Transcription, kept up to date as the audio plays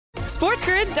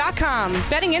SportsGrid.com.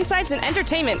 Betting insights and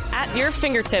entertainment at your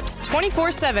fingertips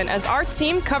 24/7 as our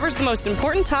team covers the most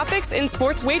important topics in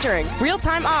sports wagering.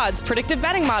 Real-time odds, predictive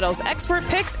betting models, expert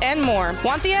picks, and more.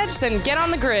 Want the edge? Then get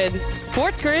on the grid.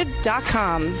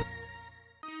 SportsGrid.com.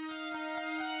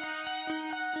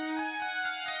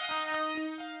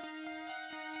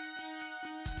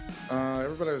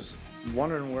 Everybody was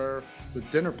wondering where the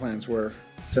dinner plans were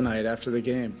tonight after the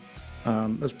game.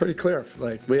 It was pretty clear.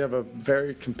 Like, we have a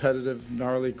very competitive,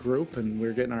 gnarly group, and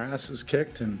we're getting our asses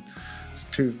kicked. And it's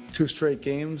two straight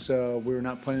games. We were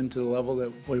not playing to the level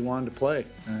that we wanted to play.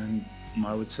 And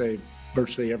I would say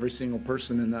virtually every single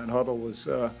person in that huddle was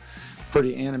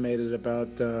pretty animated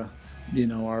about,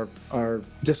 our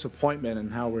disappointment in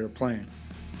how we were playing.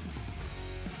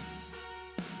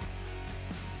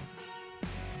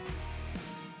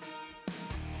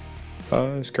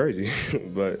 It's crazy,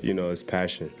 but, it's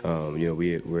passion.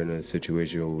 We're in a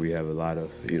situation where we have a lot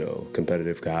of,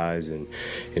 competitive guys, and,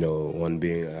 one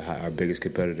being our biggest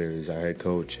competitor is our head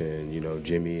coach, and,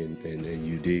 Jimmy and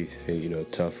UD,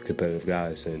 and, tough, competitive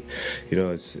guys. And,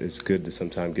 it's good to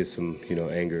sometimes get some,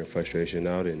 anger and frustration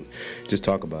out and just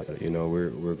talk about it.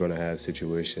 We're going to have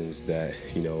situations that,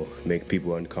 make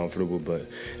people uncomfortable, but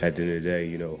at the end of the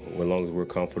day, as long as we're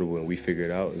comfortable and we figure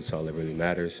it out, it's all that really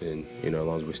matters. And, as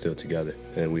long as we're still together.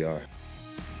 And we are.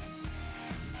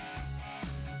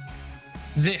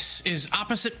 This is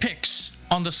Opposite Picks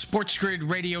on the Sports Grid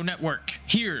Radio Network.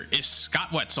 Here is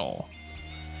Scott Wetzel.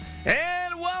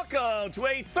 And welcome to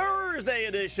a Thursday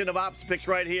edition of Opposite Picks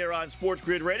right here on Sports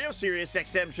Grid Radio, Sirius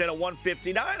XM Channel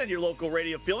 159, and your local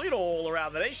radio affiliate all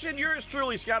around the nation. Yours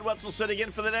truly, Scott Wetzel, sitting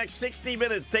in for the next 60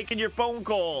 minutes, taking your phone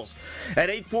calls at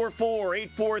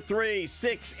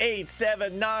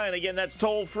 844-843-6879. Again, that's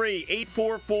toll free,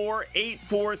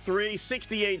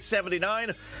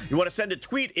 844-843-6879. You want to send a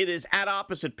tweet, it is at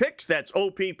Opposite Picks. That's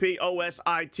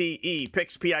OPPOSITE,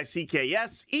 Picks,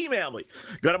 P-I-C-K-S. Email me.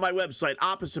 Go to my website,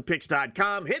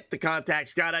 OppositePicks.com. Hit the contact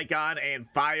Scott icon and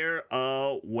fire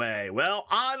away. Well,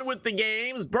 on with the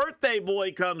games. Birthday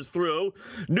boy comes through.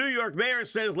 New York Mayor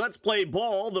says, let's play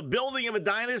ball. The building of a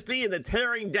dynasty and the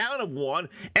tearing down of one.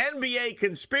 NBA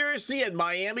conspiracy and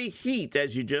Miami Heat,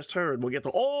 as you just heard. We'll get to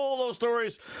all those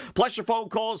stories, plus your phone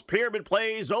calls, pyramid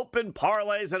plays, open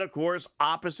parlays, and, of course,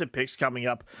 Opposite Picks coming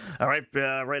up. All right,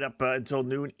 right up until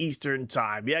noon Eastern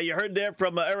time. Yeah, you heard there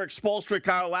from Eric Spoelstra,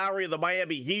 Kyle Lowry of the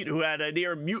Miami Heat, who had a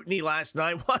near mutiny last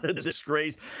night. What a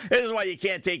disgrace. This is why you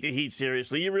can't take the Heat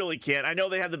seriously. You really can't. I know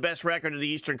they have the best record in the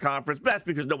Eastern Conference, but that's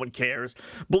because no one cares.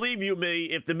 Believe you me,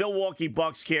 if the Milwaukee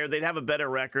Bucks cared, they'd have a better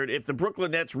record. If the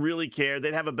Brooklyn Nets really cared,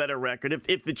 they'd have a better record.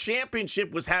 If the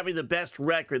championship was having the best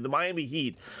record, the Miami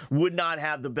Heat would not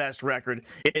have the best record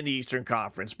in the Eastern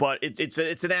Conference. But it's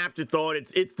an afterthought.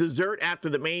 It's dessert after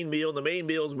the main meal. The main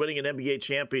meal is winning an NBA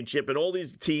championship, and all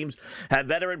these teams have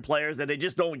veteran players, and they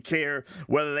just don't care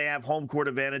whether they have home court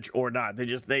advantage or not.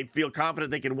 They feel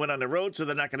confident they can win on the road, so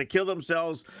they're not going to kill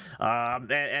themselves.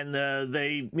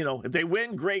 If they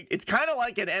win, great. It's kind of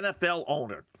like an NFL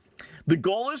owner. The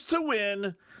goal is to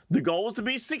win. The goal is to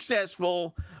be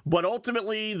successful, but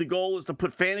ultimately the goal is to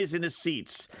put fannies in the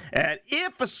seats. And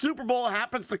if a Super Bowl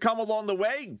happens to come along the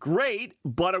way, great.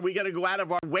 But are we going to go out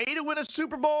of our way to win a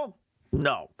Super Bowl?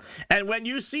 No. And when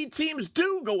you see teams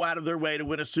do go out of their way to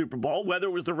win a Super Bowl, whether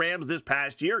it was the Rams this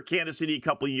past year, Kansas City a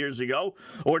couple of years ago,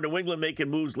 or New England making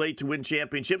moves late to win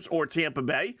championships, or Tampa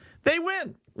Bay, they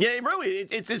win. Yeah, really,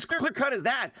 it's as clear cut as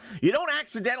that. You don't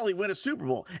accidentally win a Super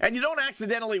Bowl, and you don't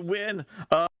accidentally win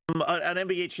an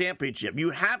NBA championship. You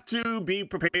have to be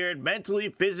prepared mentally,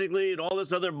 physically, and all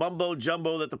this other mumbo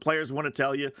jumbo that the players want to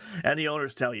tell you and the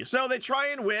owners tell you. So they try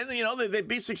and win. They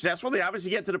be successful. They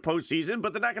obviously get to the postseason,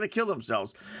 but they're not going to kill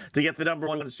themselves to get the number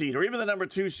 1 seed or even the number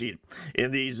 2 seed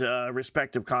in these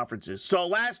respective conferences. So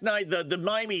last night, the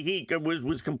Miami Heat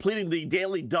was completing the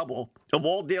daily double of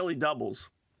all daily doubles.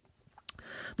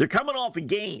 They're coming off a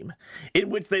game in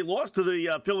which they lost to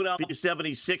the Philadelphia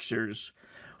 76ers,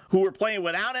 who were playing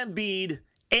without Embiid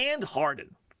and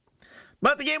Harden.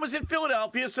 But the game was in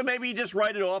Philadelphia, so maybe you just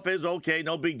write it off as, okay,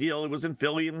 no big deal. It was in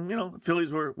Philly, and,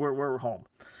 Phillies were home.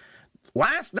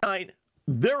 Last night,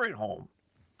 they're at home.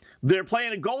 They're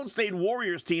playing a Golden State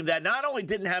Warriors team that not only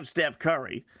didn't have Steph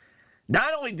Curry,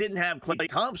 not only didn't have Klay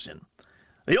Thompson,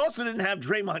 they also didn't have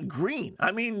Draymond Green.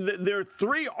 I mean, they're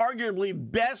three arguably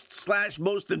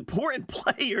best/most important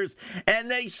players, and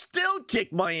they still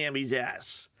kick Miami's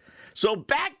ass. So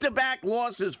back-to-back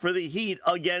losses for the Heat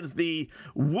against the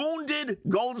wounded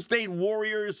Golden State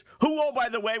Warriors, who, oh, by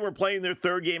the way, were playing their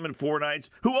third game in 4 nights,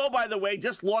 who, oh, by the way,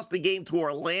 just lost the game to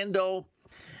Orlando.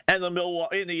 and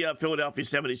the Philadelphia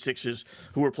 76ers,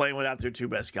 who were playing without their two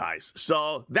best guys.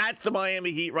 So that's the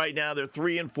Miami Heat right now. They're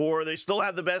 3-4. They still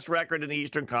have the best record in the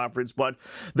Eastern Conference, but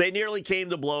they nearly came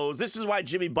to blows. This is why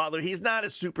Jimmy Butler, he's not a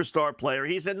superstar player.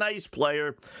 He's a nice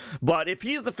player, but if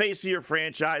he's the face of your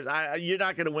franchise, you're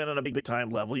not going to win on a big-time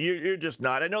level. You're just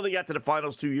not. I know they got to the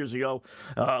finals 2 years ago,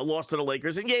 lost to the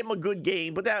Lakers, and gave them a good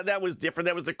game, but that was different.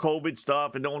 That was the COVID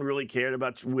stuff, and no one really cared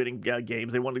about winning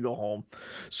games. They wanted to go home.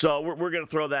 So we're going to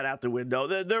throw that out the window.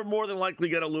 They're more than likely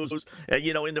going to lose,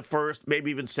 in the first,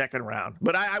 maybe even second round.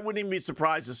 But I wouldn't even be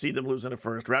surprised to see them lose in the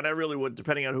first round. I really would,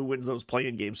 depending on who wins those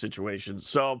play-in game situations.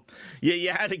 So,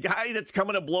 you had a guy that's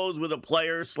coming to blows with a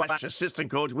player /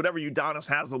 assistant coach, whatever Udonis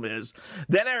Haslem is.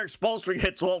 Then Eric Spoelstra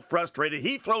gets all frustrated.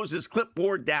 He throws his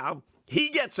clipboard down. He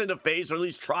gets in the face, or at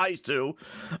least tries to,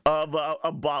 of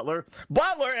Butler.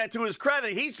 Butler, and to his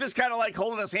credit, he's just kind of like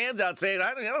holding his hands out, saying,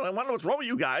 I wonder what's wrong with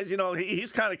you guys.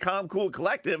 He's kind of calm, cool,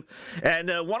 collective. And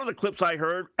one of the clips I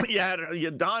heard, you had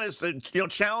Udonis,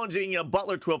 challenging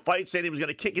Butler to a fight, saying he was going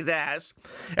to kick his ass.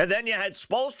 And then you had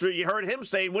Spoelstra. You heard him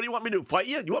saying, what do you want me to do, fight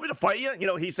you? You want me to fight you?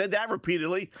 He said that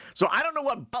repeatedly. So I don't know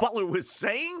what Butler was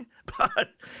saying, but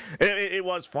it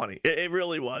was funny. It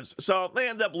really was. So they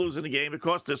ended up losing the game. It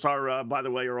cost us by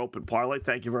the way, our open parlay.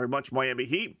 Thank you very much, Miami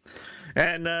Heat.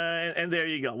 And there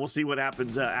you go. We'll see what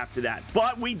happens after that.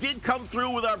 But we did come through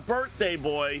with our birthday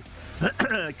boy,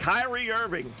 Kyrie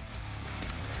Irving.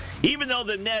 Even though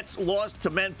the Nets lost to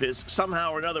Memphis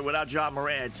somehow or another without Ja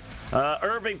Morant,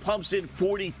 Irving pumps in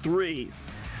 43.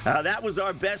 That was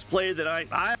our best play that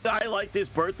I like this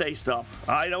birthday stuff.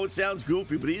 I know it sounds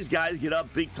goofy, but these guys get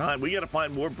up big time. We got to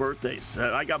find more birthdays.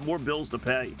 I got more bills to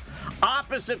pay.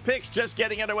 Opposite picks just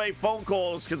getting underway. Phone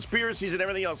calls, conspiracies, and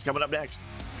everything else coming up next.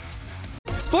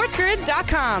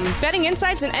 SportsGrid.com. Betting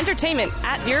insights and entertainment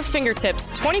at your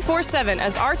fingertips 24/7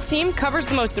 as our team covers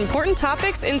the most important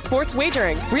topics in sports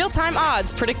wagering. Real-time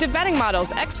odds, predictive betting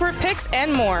models, expert picks,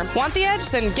 and more. Want the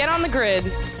edge? Then get on the grid.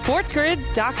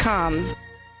 SportsGrid.com.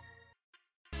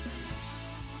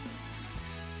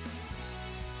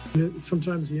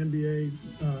 Sometimes the NBA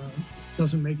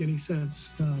doesn't make any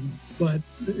sense. But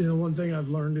one thing I've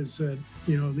learned is that,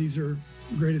 these are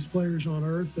the greatest players on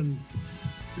earth, and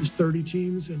there's 30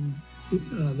 teams, and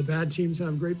the bad teams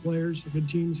have great players. The good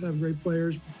teams have great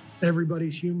players.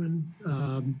 Everybody's human.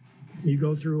 You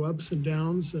go through ups and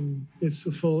downs, and it's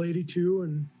the full 82.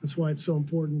 And that's why it's so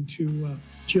important to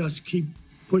just keep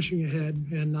pushing ahead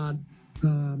and not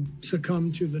succumb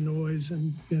to the noise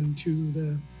and to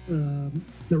the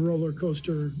roller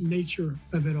coaster nature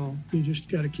of it all. You just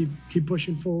got to keep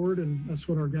pushing forward, and that's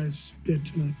what our guys did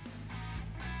tonight.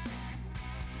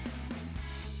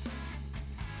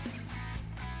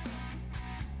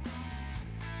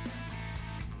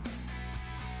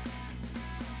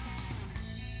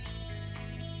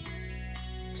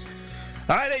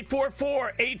 All right,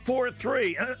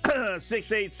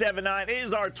 844-843-6879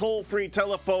 is our toll-free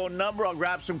telephone number. I'll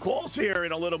grab some calls here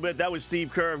in a little bit. That was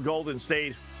Steve Kerr of Golden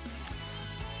State.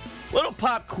 Little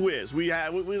pop quiz. We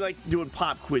like doing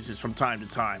pop quizzes from time to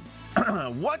time.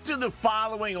 What do the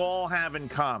following all have in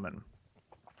common?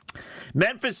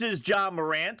 Memphis's Ja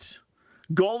Morant,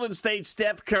 Golden State's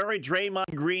Steph Curry,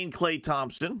 Draymond Green, Klay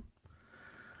Thompson,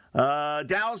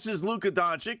 Dallas's Luka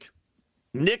Doncic,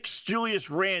 Knicks Julius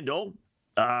Randle,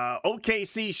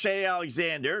 OKC Shea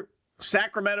Alexander,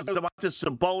 Sacramento's Domantas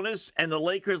Sabonis, and the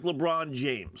Lakers' LeBron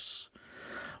James.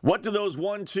 What do those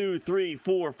 1, 2, 3,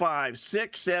 4, 5,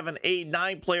 6, 7, 8,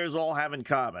 9 players all have in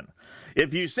common?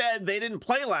 If you said they didn't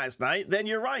play last night, then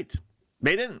you're right.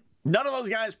 They didn't. None of those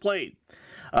guys played.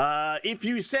 If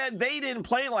you said they didn't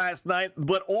play last night,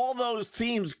 but all those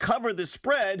teams covered the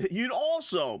spread, you'd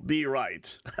also be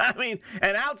right. I mean,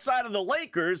 and outside of the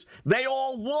Lakers, they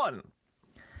all won.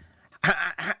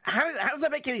 How does that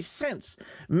make any sense?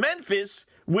 Memphis,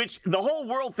 which the whole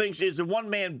world thinks is a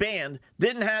one-man band,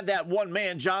 didn't have that one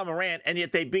man, Ja Morant, and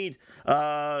yet they beat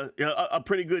a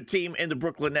pretty good team in the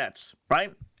Brooklyn Nets,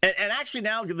 right? And actually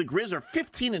now the Grizz are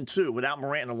 15-2 without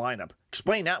Morant in the lineup.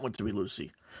 Explain that one to me,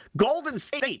 Lucy. Golden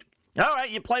State. All right,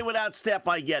 you play without Steph,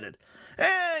 I get it.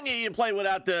 And you play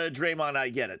without the Draymond, I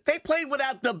get it. They played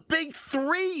without the big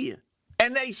three.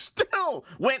 And they still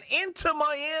went into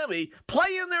Miami,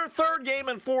 playing their third game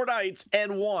in 4 nights,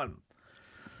 and won.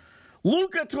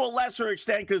 Luka to a lesser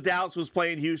extent because Dallas was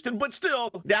playing Houston, but still,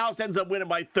 Dallas ends up winning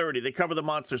by 30. They cover the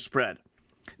monster spread.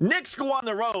 Knicks go on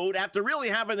the road after really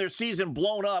having their season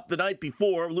blown up the night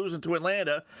before, losing to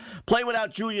Atlanta, play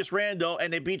without Julius Randle,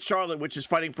 and they beat Charlotte, which is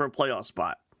fighting for a playoff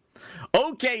spot.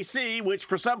 OKC, which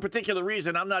for some particular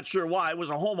reason, I'm not sure why, was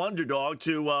a home underdog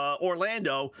to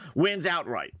Orlando, wins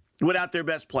outright without their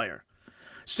best player.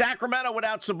 Sacramento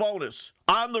without Sabonis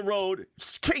on the road.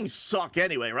 Kings suck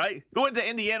anyway, right? Go into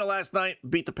Indiana last night,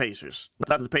 beat the Pacers.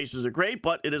 Not that the Pacers are great,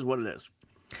 but it is what it is.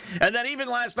 And then even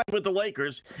last night with the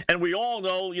Lakers, and we all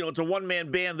know, it's a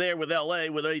one-man band there with L.A.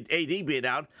 with AD being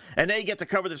out, and they get to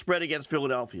cover the spread against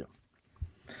Philadelphia.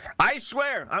 I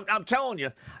swear, I'm telling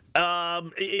you,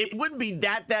 it wouldn't be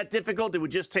that difficult. It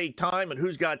would just take time, and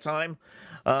who's got time?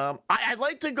 I'd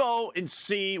like to go and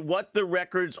see what the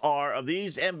records are of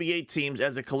these NBA teams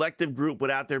as a collective group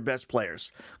without their best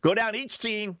players. Go down each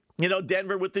team,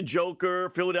 Denver with the Joker,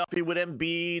 Philadelphia with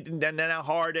Embiid, and then now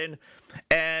Harden,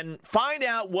 and find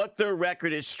out what their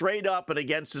record is straight up and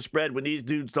against the spread when these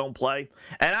dudes don't play.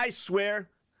 And I swear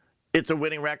it's a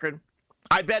winning record.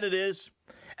 I bet it is.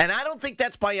 And I don't think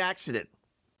that's by accident.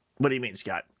 What do you mean,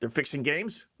 Scott? They're fixing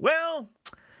games? Well,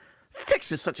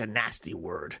 fix is such a nasty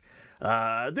word.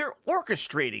 They're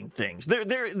orchestrating things.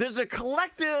 There's a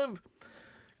collective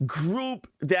group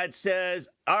that says,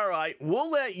 all right,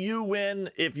 we'll let you win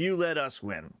if you let us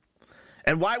win.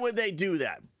 And why would they do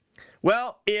that?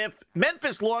 Well, if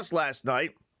Memphis lost last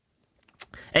night,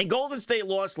 and Golden State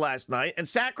lost last night, and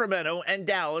Sacramento and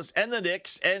Dallas and the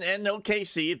Knicks and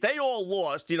OKC, if they all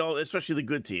lost, especially the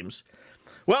good teams,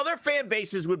 well, their fan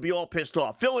bases would be all pissed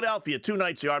off. Philadelphia, 2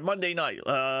 nights ago, on Monday night,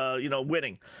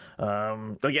 winning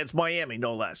against Miami,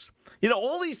 no less.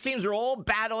 All these teams are all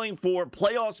battling for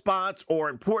playoff spots or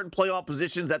important playoff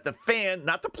positions that the fan,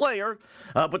 not the player,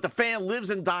 but the fan lives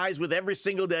and dies with every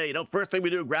single day. First thing we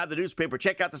do, grab the newspaper,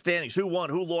 check out the standings, who won,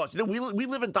 who lost. We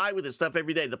live and die with this stuff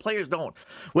every day. The players don't.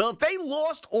 Well, if they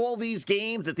lost all these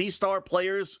games that these star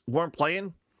players weren't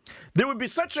playing, there would be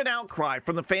such an outcry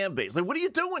from the fan base. Like, what are you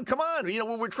doing? Come on.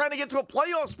 We're trying to get to a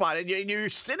playoff spot, and you're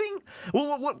sitting?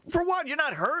 Well, for what? You're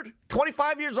not hurt.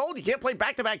 25 years old. You can't play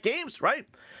back-to-back games, right?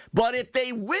 But if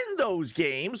they win those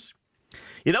games,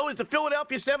 is the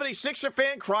Philadelphia 76er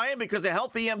fan crying because a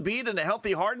healthy Embiid and a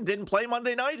healthy Harden didn't play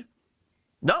Monday night?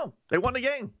 No, they won the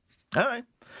game. All right.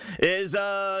 Is,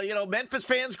 Memphis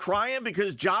fans crying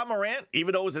because Ja Morant,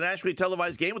 even though it was a nationally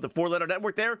televised game with the 4-letter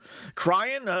network there,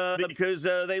 crying because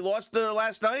they lost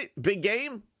last night? Big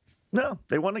game? No,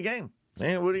 they won the game.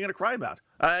 And what are you going to cry about?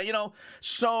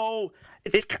 So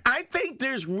I think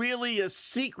there's really a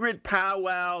secret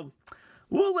powwow.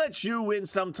 We'll let you win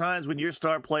sometimes when your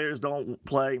star players don't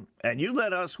play, and you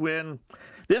let us win.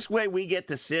 This way we get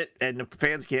to sit and the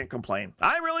fans can't complain.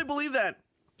 I really believe that.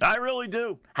 I really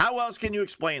do. How else can you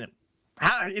explain it?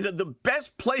 How the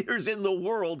best players in the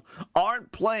world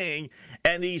aren't playing,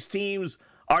 and these teams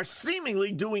are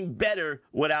seemingly doing better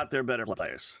without their better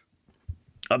players.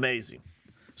 Amazing.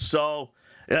 So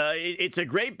it's a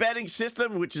great betting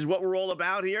system, which is what we're all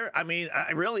about here. I mean,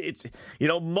 it's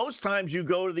most times you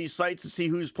go to these sites to see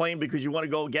who's playing because you want to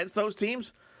go against those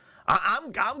teams.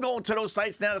 I'm going to those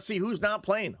sites now to see who's not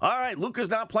playing. All right, Luka's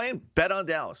not playing, bet on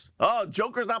Dallas. Oh,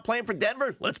 Joker's not playing for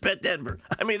Denver, let's bet Denver.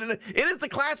 I mean, it is the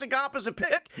classic opposite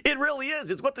pick. It really is.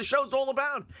 It's what the show's all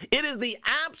about. It is the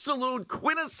absolute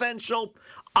quintessential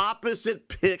opposite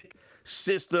pick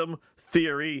system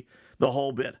theory. The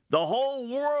whole bit. The whole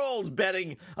world's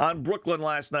betting on Brooklyn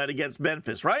last night against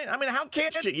Memphis, right? I mean, how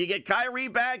can't you? You get Kyrie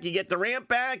back, you get Durant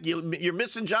back, you're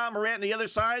missing Ja Morant on the other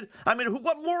side. I mean,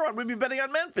 what moron would be betting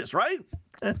on Memphis, right?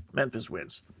 Memphis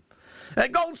wins.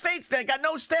 And Golden State's they got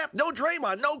no Steph, no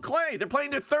Draymond, no Clay. They're playing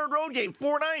their third road game,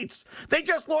 4 nights. They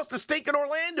just lost to stink in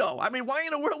Orlando. I mean, why in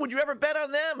the world would you ever bet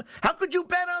on them? How could you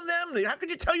bet on them? How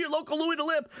could you tell your local Louis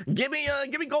DeLip, give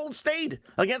me Golden State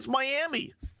against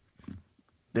Miami?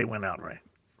 They went outright.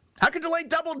 How could you lay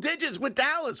double digits with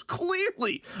Dallas?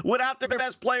 Clearly, without their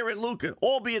best player in Luka,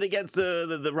 albeit against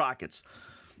the Rockets.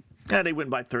 And they win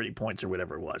by 30 points or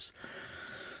whatever it was.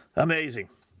 Amazing.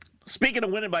 Speaking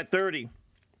of winning by 30,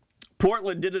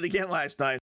 Portland did it again last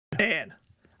night. Man,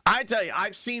 I tell you,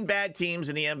 I've seen bad teams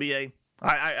in the NBA.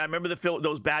 I remember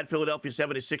those bad Philadelphia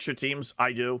 76er teams.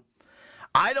 I do.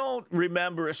 I don't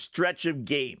remember a stretch of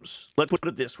games. Let's put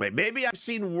it this way. Maybe I've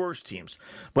seen worse teams,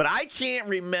 but I can't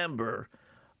remember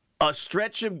a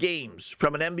stretch of games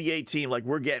from an NBA team like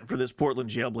we're getting for this Portland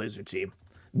Trailblazer team.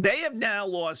 They have now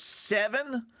lost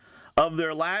 7 of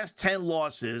their last 10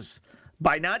 losses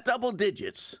by not double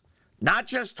digits, not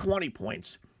just 20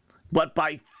 points, but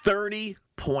by 30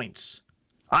 points.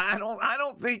 I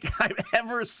don't think I've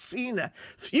ever seen that.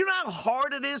 You know how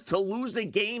hard it is to lose a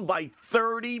game by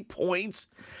 30 points?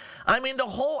 I mean,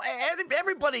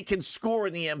 everybody can score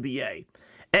in the NBA.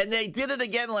 And they did it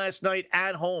again last night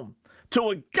at home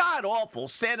to a god-awful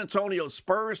San Antonio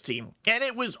Spurs team. And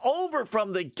it was over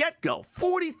from the get-go,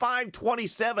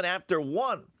 45-27 after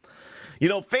 1.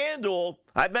 FanDuel,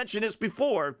 I've mentioned this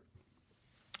before,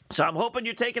 so I'm hoping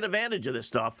you're taking advantage of this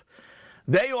stuff.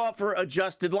 they offer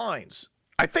adjusted lines.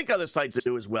 I think other sites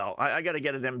do as well. I got to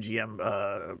get an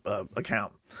MGM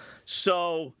account.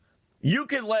 So you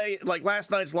could lay, like last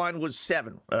night's line was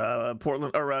 7.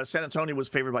 Portland or San Antonio was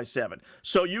favored by 7.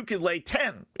 So you could lay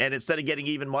 10, and instead of getting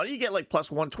even money, you get like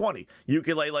plus 120. You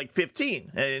could lay like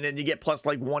 15, and then you get plus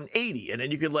like 180, and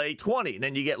then you could lay 20, and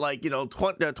then you get like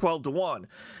 12 to 1,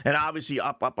 and obviously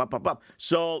up.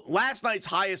 So last night's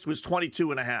highest was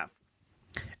 22.5,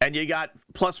 and you got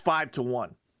plus 5 to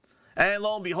 1, and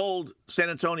lo and behold,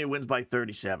 San Antonio wins by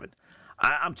 37.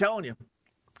 I'm telling you.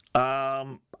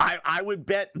 I would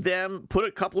bet them, put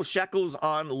a couple shekels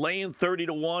on laying 30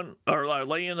 to 1 or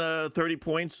laying 30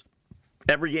 points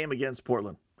every game against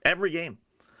Portland. Every game.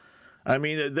 I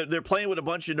mean, they're playing with a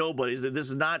bunch of nobodies. This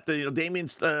is not the Damon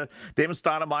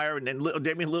Stoudemire and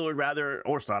Damian Lillard, rather,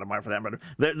 or Stoudemire for that matter.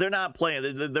 They're not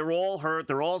playing. They're all hurt.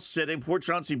 They're all sitting. Poor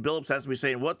Chauncey Billups has to be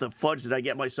saying, "What the fudge did I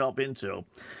get myself into?"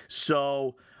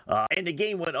 So, and the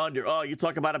game went under. Oh, you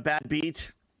talk about a bad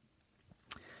beat.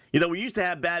 We used to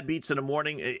have bad beats in the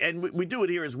morning, and we do it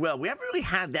here as well. We haven't really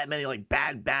had that many, like,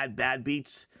 bad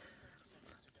beats.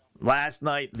 Last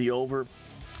night, the over,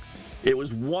 it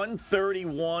was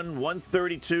 131,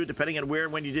 132, depending on where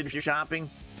and when you did your shopping.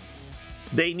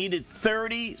 They needed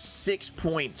 36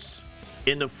 points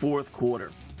in the fourth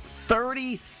quarter.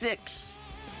 36.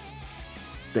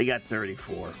 They got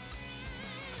 34.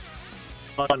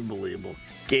 Unbelievable.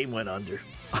 Game went under.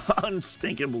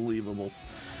 Unstinking believable.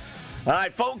 All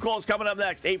right, phone calls coming up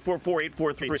next.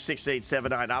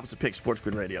 844-843-6879. Opposite Pick Sports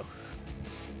Grid Radio.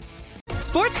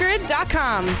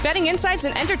 SportsGrid.com. Betting insights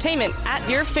and entertainment at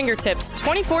your fingertips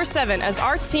 24/7 as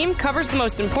our team covers the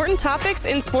most important topics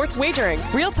in sports wagering.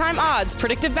 Real-time odds,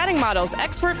 predictive betting models,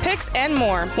 expert picks, and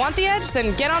more. Want the edge?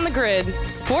 Then get on the grid.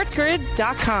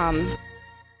 SportsGrid.com.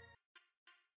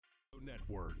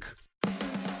 Network.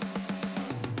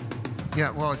 Yeah,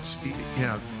 well,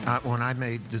 when I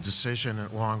made the decision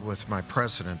along with my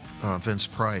president, Vince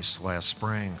Price, last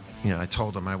spring, I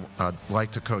told him I'd like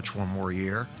to coach one more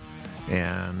year,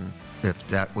 and if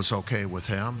that was okay with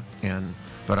him,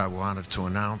 but I wanted to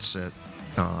announce it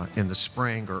in the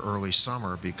spring or early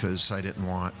summer because I didn't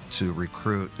want to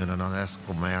recruit in an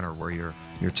unethical manner where you're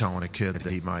telling a kid that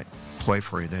he might play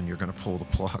for you, then you're going to pull the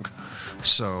plug.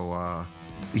 So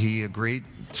he agreed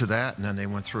to that, and then they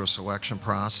went through a selection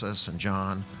process, and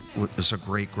John, it was a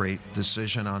great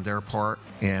decision on their part,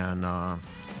 and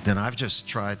then I've just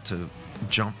tried to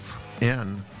jump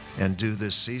in and do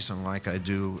this season like I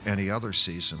do any other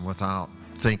season without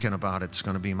thinking about it's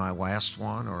going to be my last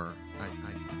one, or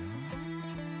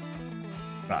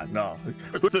No.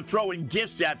 They're throwing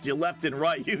gifts at you left and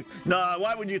right.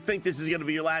 Why would you think this is going to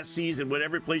be your last season when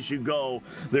every place you go,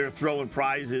 they're throwing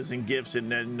prizes and gifts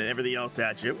and everything else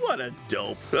at you? What a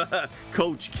dope.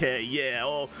 Coach K, yeah.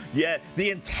 Oh, yeah. The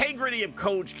integrity of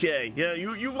Coach K. Yeah,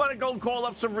 you want to go call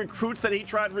up some recruits that he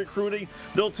tried recruiting,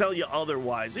 they'll tell you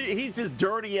otherwise. He's as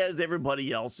dirty as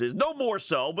everybody else is. No more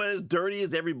so, but as dirty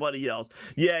as everybody else.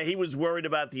 Yeah, he was worried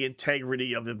about the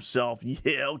integrity of himself.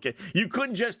 Yeah, okay. You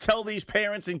couldn't just tell these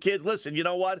parents and kids, listen, you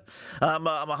know what? I'm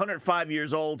 105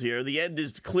 years old here. The end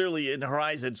is clearly in the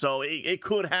horizon, so it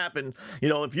could happen.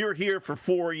 If you're here for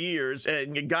 4 years,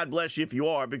 and God bless you if you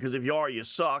are, because if you are, you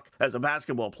suck as a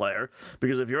basketball player,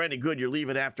 because if you're any good, you're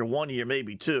leaving after 1 year,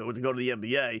 maybe 2, to go to the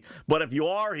NBA. But if you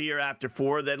are here after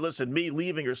 4, then listen, me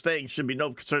leaving or staying should be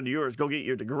no concern to yours. Go get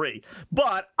your degree.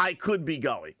 But I could be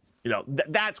going.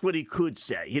 That's what he could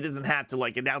say. He doesn't have to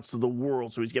announce to the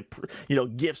world, so he's get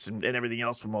gifts and everything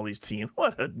else from all these teams.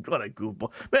 What a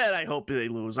goofball, man! I hope they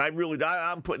lose.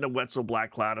 I'm putting a Wetzel black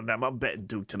cloud on them. I'm betting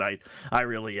Duke tonight. I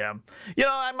really am.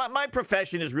 My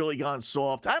profession has really gone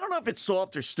soft. I don't know if it's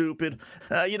soft or stupid.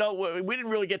 We didn't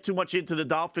really get too much into the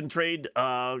Dolphin trade.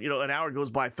 An hour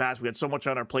goes by fast. We had so much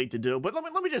on our plate to do. But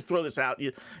let me just throw this out.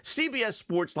 CBS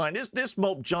Sportsline. This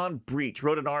mope John Breach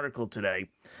wrote an article today.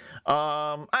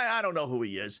 I don't know who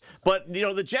he is, but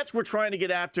the Jets were trying to get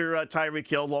after Tyreek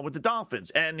Hill along with the Dolphins,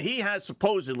 and he has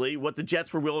supposedly what the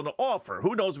Jets were willing to offer.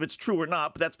 Who knows if it's true or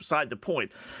not, but that's beside the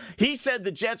point. He said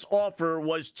the Jets' offer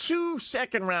was 2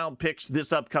 second-round picks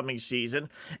this upcoming season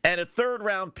and a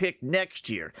third-round pick next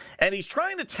year, and he's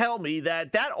trying to tell me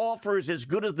that offer is as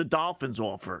good as the Dolphins'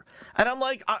 offer, and I'm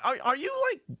like, are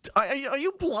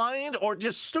you blind or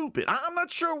just stupid? I'm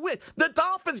not sure which. The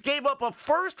Dolphins gave up a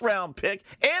first-round pick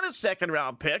and a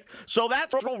second-round pick pick. So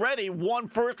that's already one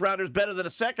first-rounder is better than a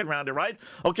second-rounder, right?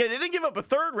 Okay, they didn't give up a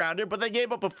third-rounder, but they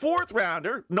gave up a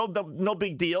fourth-rounder. No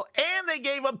big deal. And they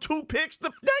gave up 2 picks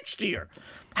the next year.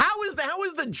 How is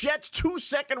the Jets' 2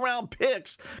 second-round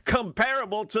picks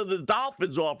comparable to the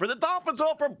Dolphins' offer? The Dolphins'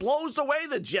 offer blows away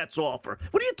the Jets' offer.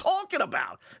 What are you talking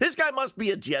about? This guy must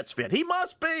be a Jets fan. He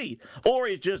must be. Or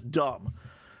he's just dumb.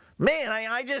 Man,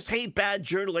 I just hate bad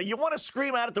journalism. You want to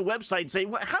scream out at the website and say,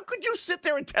 well, how could you sit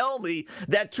there and tell me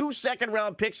that 2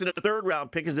 second-round picks and a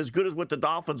third-round pick is as good as what the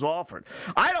Dolphins offered?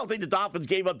 I don't think the Dolphins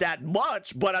gave up that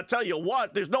much, but I'll tell you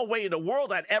what, there's no way in the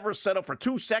world I'd ever settle for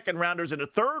 2 second-rounders and a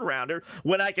third-rounder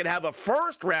when I could have a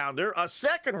first-rounder, a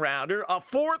second-rounder, a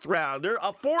fourth-rounder,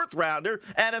 a fourth-rounder,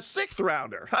 and a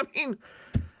sixth-rounder. I mean,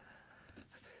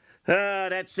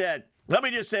 that said, let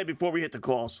me just say before we hit the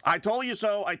calls, I told you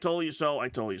so, I told you so, I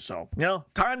told you so. You know,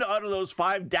 time to utter those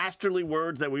 5 dastardly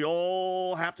words that we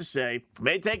all have to say.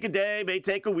 May take a day, may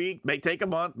take a week, may take a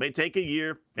month, may take a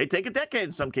year, may take a decade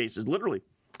in some cases, literally.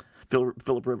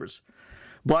 Phillip Rivers.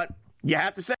 But you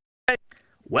have to say,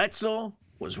 Wetzel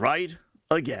was right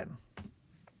again.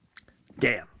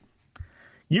 Damn.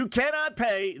 You cannot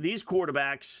pay these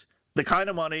quarterbacks the kind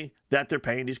of money that they're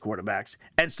paying these quarterbacks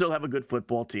and still have a good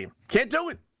football team. Can't do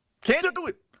it. Can't do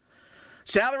it.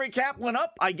 Salary cap went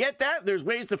up. I get that. There's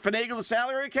ways to finagle the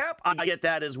salary cap. I get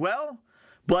that as well.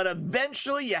 But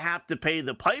eventually you have to pay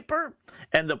the piper.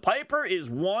 And the piper is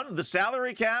 1, the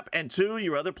salary cap, and 2,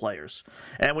 your other players.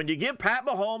 And when you give Pat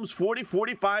Mahomes $40,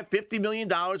 $45, $50 million,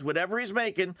 whatever he's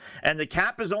making, and the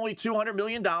cap is only $200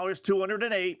 million,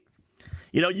 $208,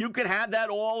 you know, you could have that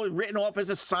all written off as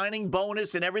a signing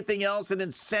bonus and everything else and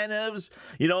incentives,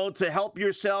 you know, to help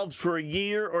yourselves for a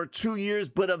year or 2 years.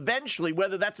 But eventually,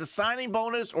 whether that's a signing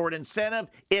bonus or an incentive,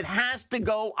 it has to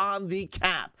go on the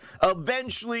cap.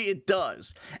 Eventually it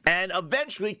does. And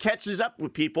eventually catches up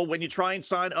with people when you try and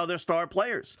sign other star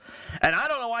players. And I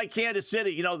don't know why Kansas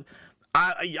City, you know,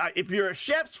 if you're a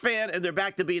Chefs fan and they're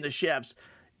back to being the Chefs,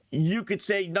 you could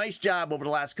say, nice job over the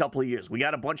last couple of years. We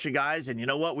got a bunch of guys, and you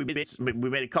know what? We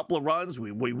made a couple of runs.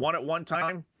 We won at one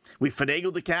time. We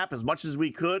finagled the cap as much as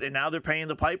we could, and now they're paying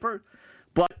the piper.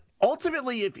 But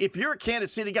ultimately, if you're a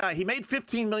Kansas City guy, he made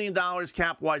 $15 million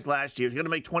cap-wise last year. He's going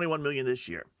to make $21 million this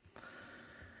year.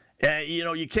 You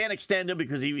know, you can't extend him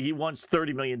because he wants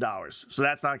 $30 million, so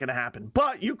that's not going to happen.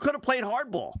 But you could have played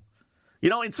hardball. You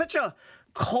know, in such a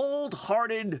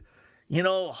cold-hearted, you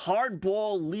know,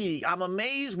 hardball league, I'm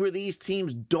amazed where these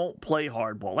teams don't play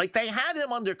hardball. Like, they had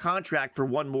him under contract for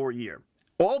 1 more year,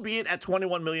 albeit at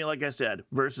 $21 million, like I said,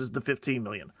 versus the $15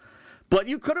 million. But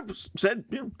you could have said,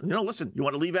 you know, listen, you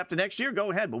want to leave after next year?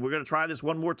 Go ahead, but we're going to try this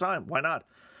 1 more time. Why not?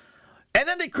 And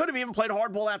then they could have even played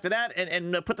hardball after that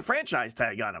and put the franchise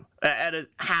tag on him at a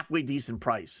halfway decent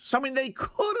price. So, I mean, they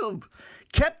could have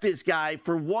kept this guy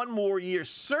for 1 more year,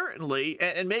 certainly,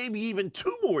 and maybe even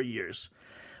 2 more years.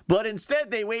 But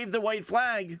instead, they wave the white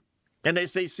flag, and they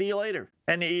say, see you later.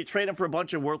 And you trade him for a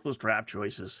bunch of worthless draft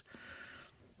choices.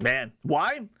 Man,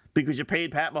 why? Because you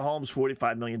paid Pat Mahomes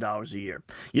 $45 million a year.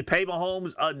 You pay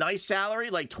Mahomes a nice salary,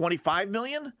 like $25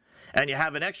 million, and you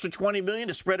have an extra $20 million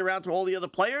to spread around to all the other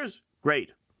players?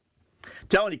 Great.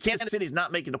 Telling you, Kansas City's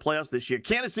not making the playoffs this year.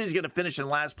 Kansas City's going to finish in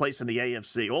last place in the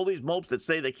AFC. All these mopes that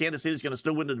say that Kansas City's going to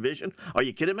still win the division, are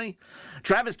you kidding me?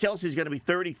 Travis Kelce's going to be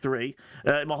 33.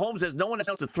 Mahomes has no one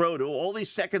else to throw to. All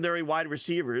these secondary wide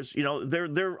receivers, you know,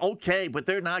 they're okay, but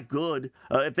they're not good.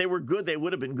 If they were good, they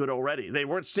would have been good already. They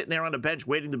weren't sitting there on the bench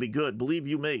waiting to be good. Believe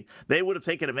you me, they would have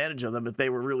taken advantage of them if they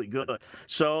were really good.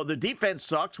 So the defense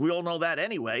sucks. We all know that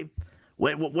anyway.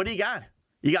 What do you got?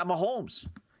 You got Mahomes.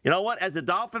 You know what? As a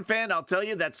Dolphin fan, I'll tell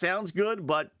you that sounds good,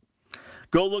 but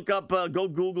go look up, go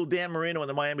Google Dan Marino and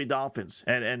the Miami Dolphins,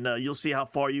 and you'll see how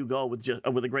far you go with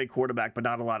a great quarterback, but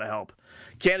not a lot of help.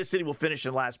 Kansas City will finish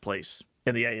in last place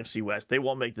in the AFC West. They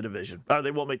won't make the division.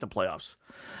 They won't make the playoffs.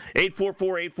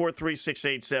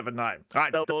 844-843-6879. All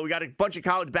right, we got a bunch of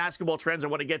college basketball trends I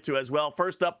want to get to as well.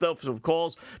 First up, though, for some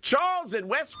calls. Charles in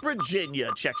West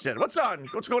Virginia checks in. What's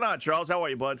going on, Charles? How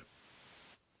are you, bud?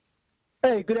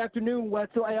 Hey, good afternoon,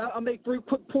 Wetzel. I'll make 3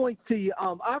 quick points to you.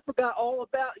 I forgot all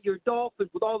about your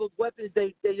Dolphins with all those weapons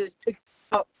they just picked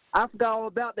up. I forgot all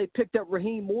about they picked up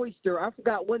Raheem Mostert. I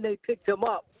forgot when they picked him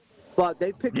up, but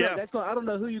they picked him up. I don't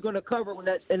know who you're going to cover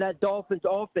in that Dolphins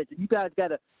offense. You guys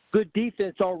got a good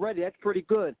defense already. That's pretty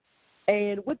good.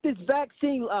 And with this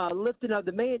vaccine lifting of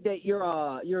the mandate,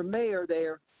 your mayor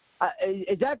there,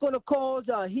 is that going to cause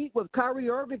heat with Kyrie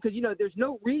Irving? Because, you know, there's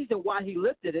no reason why he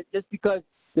lifted it just because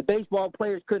the baseball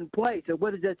players couldn't play. So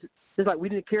what is that? It's like we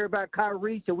didn't care about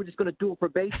Kyrie, so we're just going to do it for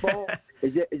baseball.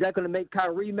 Is that going to make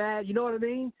Kyrie mad? You know what I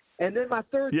mean? And then my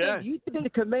third thing, do you think the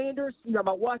Commanders, my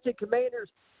Washington Commanders,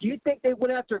 do you think they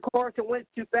went after Carson Wentz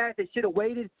too fast? They should have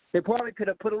waited. They probably could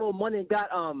have put a little money and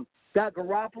got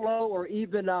Garoppolo or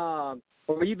even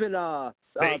Baker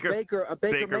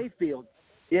Mayfield.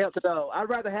 Yeah, so I'd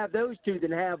rather have those two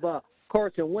than have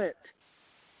Carson Wentz.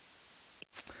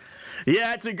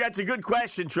 Yeah, that's a good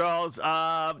question, Charles.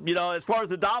 As far as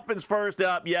the Dolphins first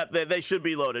up, they should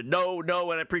be loaded. No, and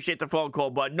I appreciate the phone call,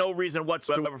 but no reason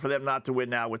whatsoever for them not to win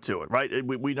now with Tua, right?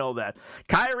 We know that.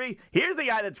 Kyrie, here's the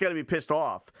guy that's going to be pissed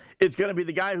off. It's going to be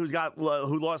the guy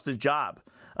who lost his job.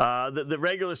 The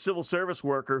regular civil service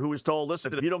worker who was told,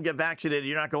 listen, if you don't get vaccinated,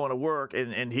 you're not going to work.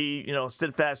 And he,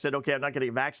 steadfast said, okay, I'm not going to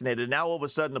get vaccinated. And now all of a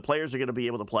sudden the players are going to be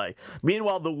able to play.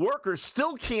 Meanwhile, the workers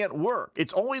still can't work.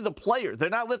 It's only the players. They're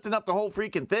not lifting up the whole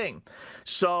freaking thing.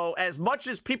 So as much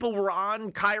as people were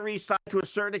on Kyrie's side to a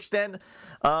certain extent,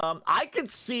 I could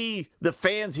see the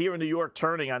fans here in New York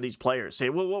turning on these players,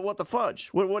 saying, well, what the fudge?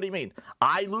 What do you mean?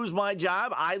 I lose my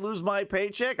job. I lose my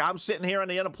paycheck. I'm sitting here on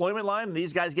the unemployment line and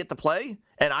these guys get to play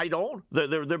and I don't.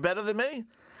 They're better than me.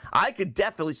 I could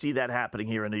definitely see that happening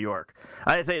here in New York.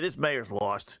 I tell you, this mayor's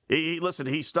lost.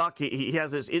 He's stuck. He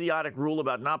has this idiotic rule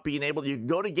about not being able to. You can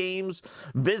go to games,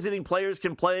 visiting players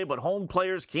can play, but home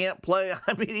players can't play.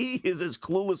 I mean, he is as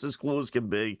clueless can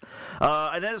be.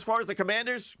 And then as far as the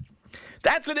Commanders,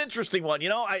 that's an interesting one.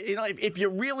 If you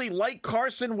really like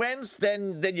Carson Wentz,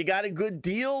 then you got a good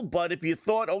deal. But if you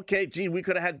thought, okay, gee, we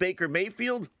could have had Baker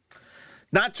Mayfield,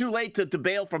 not too late to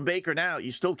bail from Baker now.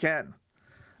 You still can.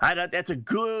 That's a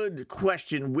good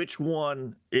question. Which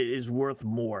one is worth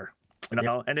more?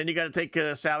 And then you got to take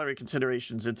salary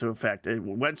considerations into effect.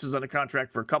 Wentz is on a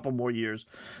contract for a couple more years.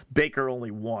 Baker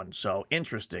only one. So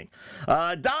interesting.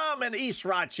 Dom in East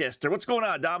Rochester. What's going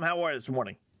on, Dom? How are you this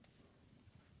morning?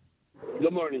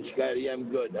 Good morning, Scotty.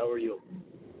 I'm good. How are you?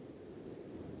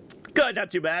 Good. Not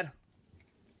too bad.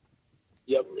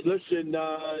 Yep. Listen,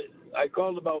 I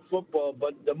called about football,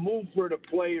 but the move for the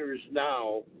players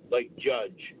now, like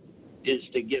Judge, is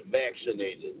to get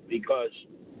vaccinated because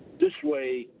this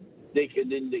way they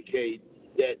can indicate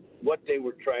that what they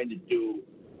were trying to do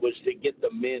was to get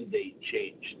the mandate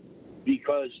changed.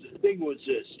 Because the thing was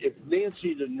this, if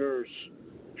Nancy the nurse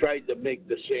tried to make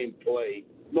the same play,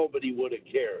 nobody would have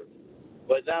cared.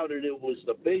 But now that it was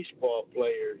the baseball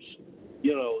players,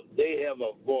 they have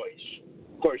a voice.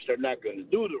 Of course, they're not going to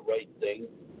do the right thing,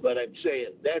 but I'm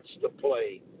saying that's the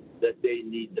play that they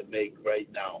need to make right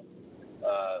now.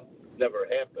 Never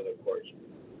happened, of course.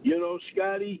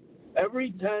 Scotty,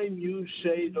 every time you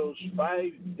say those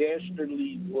 5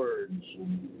 dastardly words,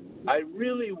 I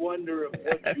really wonder if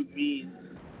what you mean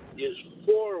is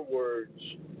 4 words,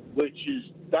 which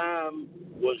is Dom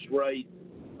was right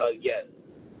again.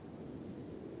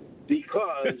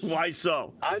 Because why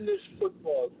so? On this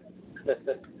football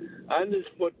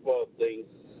thing,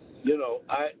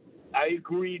 I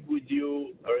agreed with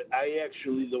you, or I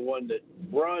actually the one that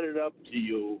brought it up to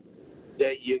you,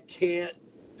 that you can't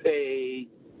pay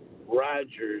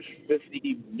Rodgers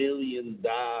 $50 million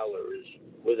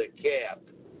with a cap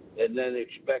and then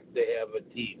expect to have a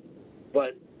team.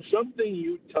 But something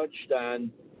you touched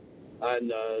on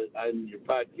your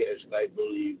podcast, I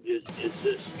believe, is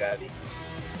this, Scotty.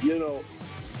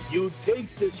 You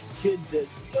take this kid that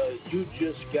you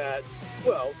just got,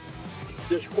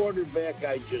 this quarterback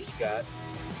I just got,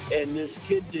 and this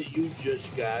kid that you just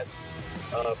got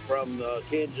from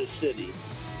Kansas City,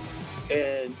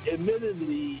 and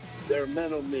admittedly, they're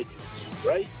mental midgets,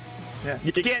 right? Yeah.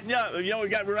 You can't,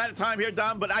 we're out of time here,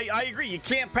 Dom, but I agree. You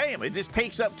can't pay him. It just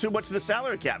takes up too much of the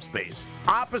salary cap space.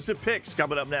 Opposite picks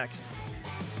coming up next.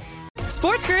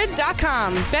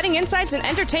 SportsGrid.com. Betting insights and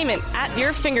entertainment at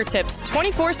your fingertips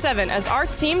 24/7 as our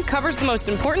team covers the most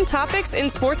important topics in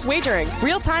sports wagering.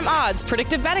 Real-time odds,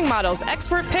 predictive betting models,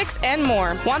 expert picks, and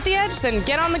more. Want the edge? Then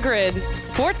get on the grid.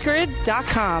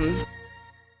 SportsGrid.com.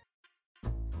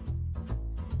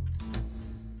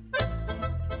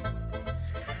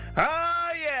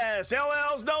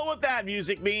 LLs know what that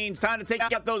music means. Time to take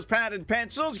up those pad and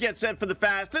pencils, get set for the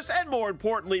fastest and, more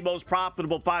importantly, most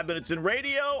profitable 5 minutes in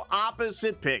radio,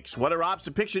 Opposite Picks. What are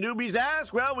Opposite Picks, you newbies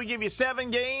ask? Well, we give you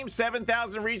 7 games,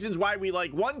 7,000 reasons why we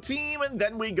like one team, and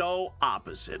then we go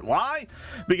opposite. Why?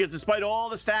 Because despite all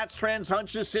the stats, trends,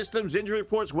 hunches, systems, injury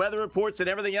reports, weather reports, and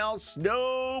everything else,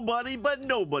 nobody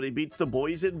beats the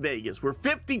boys in Vegas. We're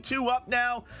 52 up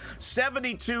now,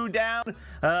 72 down,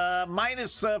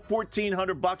 minus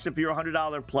 $1,400 if you're a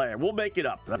 $100 player. We'll make it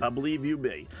up. I believe you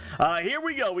me. Here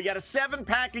we go. We got a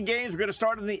 7-pack of games. We're going to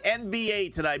start in the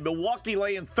NBA tonight. Milwaukee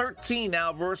laying 13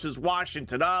 now versus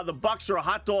Washington. The Bucks are a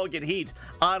hot dog and Heat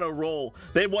on a roll.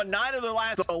 They won 9 of their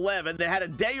last 11. They had a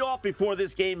day off before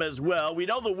this game as well. We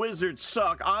know the Wizards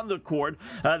suck on the court.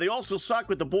 They also suck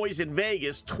with the boys in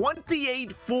Vegas.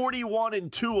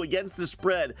 28-41-2 against the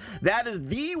spread. That is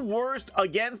the worst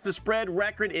against the spread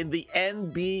record in the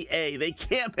NBA. They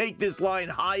can't make this line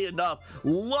high enough.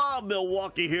 Love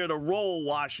Milwaukee here to roll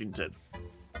Washington.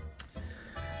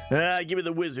 Give me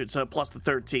the Wizards plus the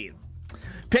 13.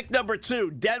 Pick number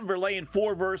 2, Denver laying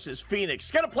 4 versus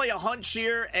Phoenix. Got to play a hunch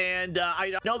here, and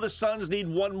I know the Suns need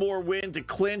one more win to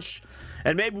clinch,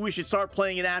 and maybe we should start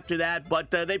playing it after that. But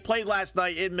they played last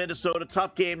night in Minnesota.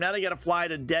 Tough game. Now they got to fly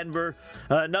to Denver.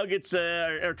 Nuggets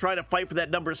are trying to fight for that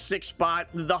number 6 spot.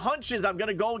 The hunch is I'm going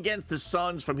to go against the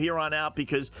Suns from here on out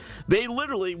because they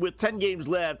literally, with 10 games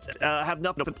left, have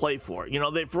nothing to play for. You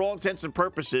know, for all intents and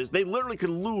purposes, they literally could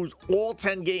lose all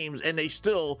 10 games, and they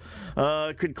still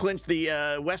could clinch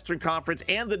the Western Conference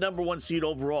and the number 1 seed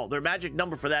overall. Their magic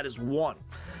number for that is 1.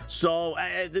 So,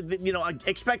 I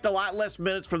expect a lot less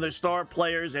minutes from their star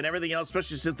players and everything else,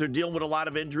 especially since they're dealing with a lot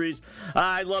of injuries.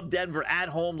 I love Denver at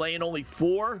home, laying only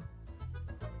 4.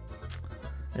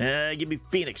 Give me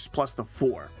Phoenix plus the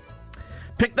 4.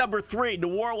 Pick number 3,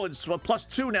 New Orleans plus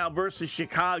 2 now versus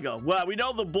Chicago. Well, we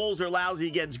know the Bulls are lousy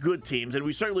against good teams, and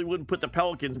we certainly wouldn't put the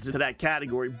Pelicans into that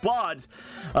category. But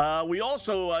we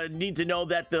also need to know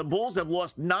that the Bulls have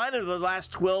lost 9 of the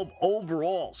last 12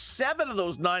 overall. 7 of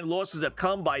those 9 losses have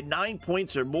come by 9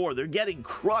 points or more. They're getting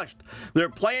crushed. They're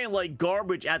playing like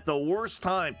garbage at the worst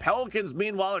time. Pelicans,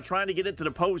 meanwhile, are trying to get into the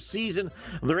postseason.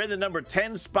 They're in the number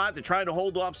 10 spot. They're trying to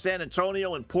hold off San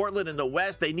Antonio and Portland in the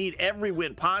West. They need every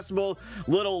win possible.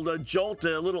 Little jolt,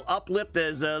 a little uplift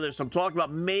as there's some talk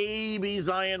about maybe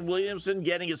Zion Williamson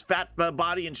getting his fat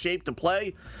body in shape to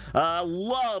play.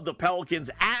 Love the Pelicans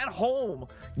at home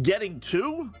getting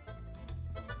 2.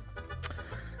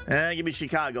 Give me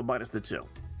Chicago minus the 2.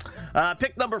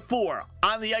 Pick number 4,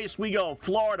 on the ice we go.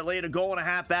 Florida laying a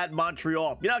 1.5 at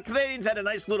Montreal. You know, Canadians had a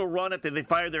nice little run after they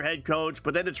fired their head coach,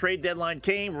 but then the trade deadline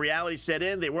came, reality set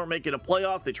in, they weren't making a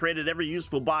playoff, they traded every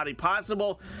useful body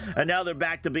possible, and now they're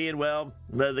back to being, well,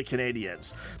 the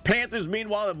Canadians. Panthers,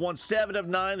 meanwhile, have won 7 of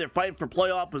 9. They're fighting for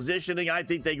playoff positioning. I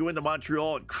think they go into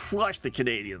Montreal and crush the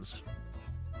Canadians.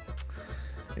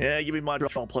 Give me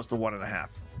Montreal plus the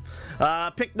 1.5.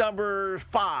 Pick number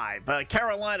 5,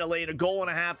 Carolina laying a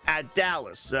 1.5 at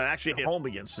Dallas. Actually at home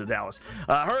against Dallas.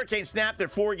 Hurricanes snapped their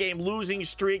 4-game losing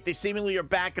streak. They seemingly are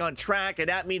back on track, and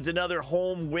that means another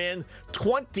home win.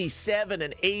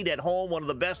 27-8 at home, one of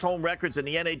the best home records in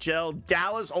the NHL.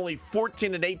 Dallas only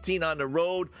 14-18 on the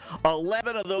road.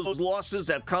 11 of those losses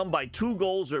have come by 2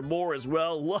 goals or more as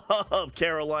well. Love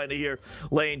Carolina here,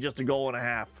 laying just a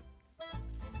 1.5.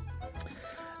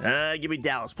 Give me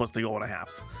Dallas plus the 1.5.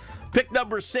 Pick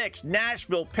number 6,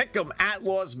 Nashville Pick'em at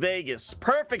Las Vegas.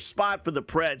 Perfect spot for the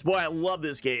Preds. Boy, I love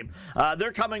this game.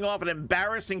 They're coming off an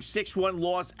embarrassing 6-1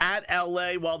 loss at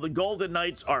LA while the Golden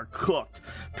Knights are cooked.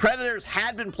 Predators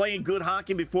had been playing good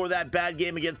hockey before that bad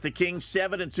game against the Kings.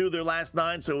 7-2 their last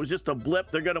 9, so it was just a blip.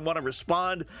 They're going to want to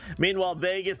respond. Meanwhile,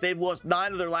 Vegas, they've lost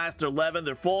 9 of their last 11.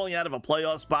 They're falling out of a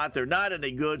playoff spot. They're not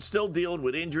any good. Still dealing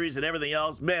with injuries and everything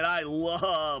else. Man, I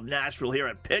love Nashville here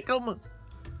at Pick'em.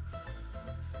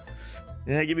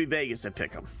 Give me Vegas at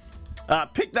Pick'em.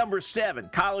 Pick number 7,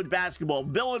 college basketball.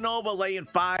 Villanova laying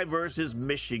 5 versus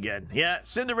Michigan. Yeah,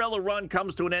 Cinderella run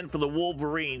comes to an end for the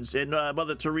Wolverines and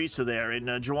Mother Teresa there and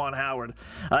Juwan Howard.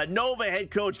 Nova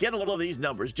head coach, get a little of these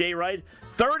numbers. Jay Wright,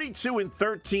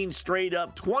 32-13 straight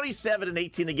up,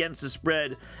 27-18 against the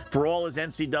spread for all his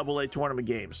NCAA tournament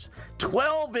games.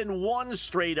 12-1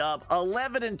 straight up,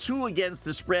 11-2 against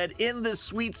the spread in the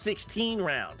Sweet 16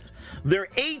 round. They're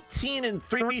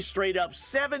 18-3 straight up,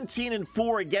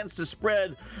 17-4 against the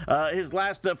spread his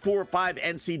last 4 or 5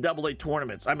 NCAA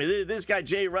tournaments. I mean, this guy,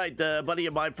 Jay Wright, a buddy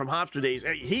of mine from Hofstra days,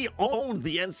 he owns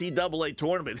the NCAA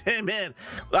tournament. Hey, man,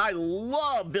 I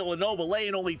love Villanova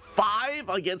laying only 5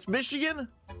 against Michigan.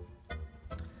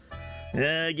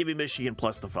 Give me Michigan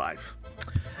plus the 5.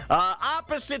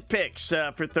 Opposite picks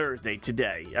for Thursday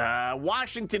today.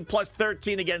 Washington plus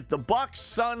 13 against the Bucks.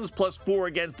 Suns plus 4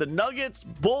 against the Nuggets.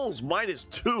 Bulls minus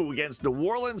 2 against New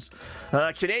Orleans.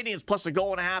 Canadians plus a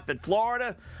 1.5 at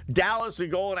Florida. Dallas a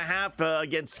 1.5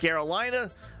 against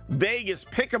Carolina. Vegas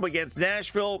Pick'em against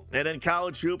Nashville. And then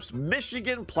college hoops,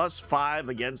 Michigan plus 5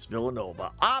 against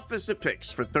Villanova. Opposite picks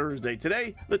for Thursday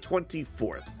today, the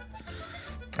 24th.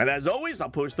 And as always, I'll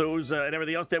post those and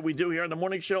everything else that we do here on the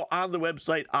morning show on the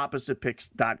website,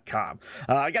 OppositePicks.com.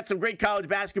 I got some great college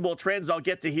basketball trends I'll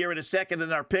get to here in a second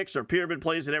in our picks, our pyramid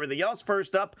plays, and everything else.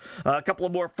 First up, a couple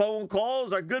of more phone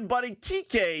calls. Our good buddy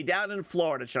TK down in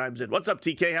Florida chimes in. What's up,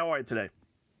 TK? How are you today?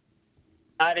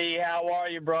 Howdy, how are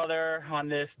you, brother, on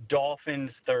this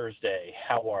Dolphins Thursday?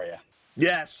 How are you?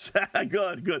 Yes,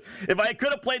 good. If I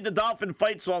could have played the Dolphin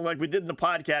fight song like we did in the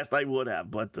podcast, I would have,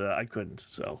 but I couldn't,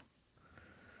 so...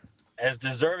 As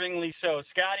deservingly so.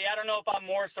 Scotty, I don't know if I'm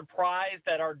more surprised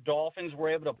that our Dolphins were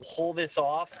able to pull this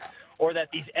off or that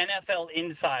these NFL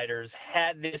insiders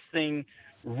had this thing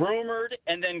rumored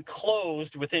and then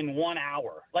closed within 1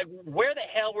 hour. Like, where the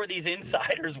hell were these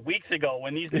insiders weeks ago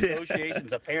when these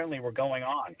negotiations apparently were going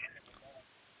on?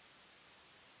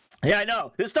 Yeah, I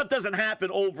know. This stuff doesn't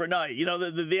happen overnight. You know,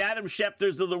 the Adam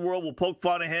Schefters of the world will poke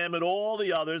fun of him and all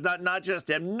the others, not just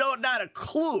him. No, not a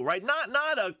clue, right?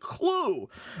 Not a clue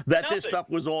that This stuff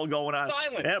was all going on.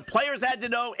 Yeah, players had to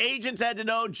know, agents had to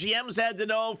know, GMs had to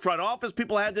know, front office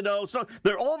people had to know. So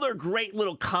they're all their great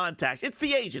little contacts. It's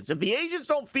the agents. If the agents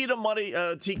don't feed them money,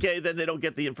 TK, then they don't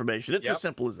get the information. It's as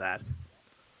simple as that.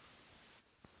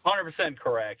 100%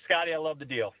 correct. Scotty, I love the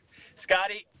deal.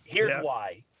 Scotty, here's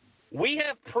why. We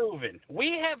have proven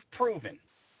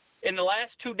in the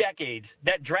last 2 decades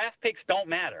that draft picks don't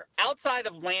matter. Outside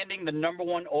of landing the number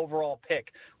 1 overall pick,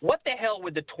 what the hell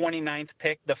would the 29th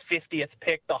pick, the 50th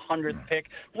pick, the 100th pick,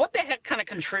 what the heck kind of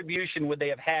contribution would they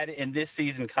have had in this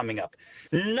season coming up?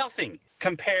 Nothing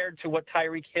compared to what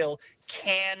Tyreek Hill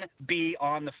can be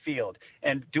on the field.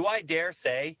 And do I dare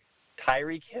say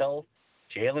Tyreek Hill,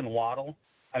 Jalen Waddle,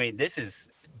 I mean, this is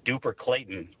Duper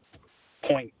Clayton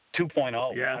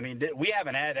 2.0. Yeah. I mean, we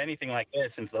haven't had anything like this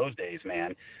since those days,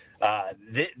 man.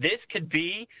 This could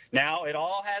be, now it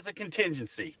all has a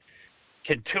contingency.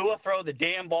 Can Tua throw the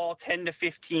damn ball 10 to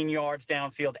 15 yards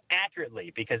downfield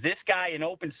accurately? Because this guy in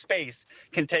open space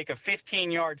can take a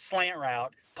 15-yard slant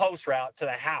route, post route to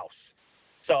the house.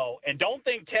 So, and don't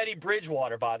think Teddy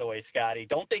Bridgewater, by the way, Scotty,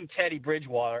 don't think Teddy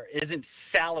Bridgewater isn't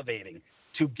salivating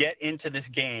to get into this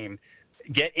game,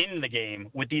 get in the game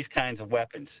with these kinds of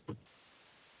weapons.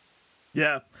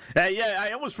 Yeah.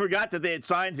 I almost forgot that they had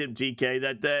signed him, TK.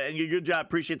 That and good job.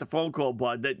 Appreciate the phone call,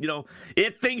 bud. That, you know,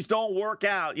 if things don't work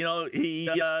out, you know,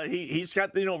 he's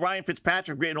got, you know, Ryan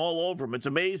Fitzpatrick written all over him. It's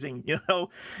amazing, you know.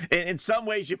 In some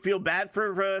ways, you feel bad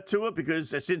for Tua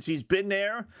because since he's been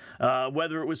there,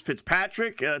 whether it was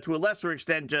Fitzpatrick to a lesser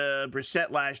extent Brissett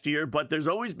last year, but there's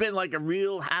always been like a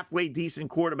real halfway decent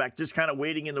quarterback just kind of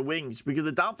waiting in the wings because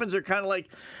the Dolphins are kind of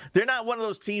like, they're not one of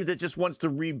those teams that just wants to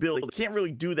rebuild. They can't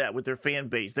really do that with their fan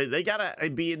base. They gotta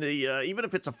be in the even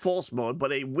if it's a false mode,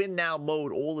 but a win now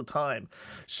mode all the time.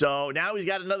 So now he's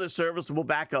got another serviceable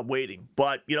backup waiting.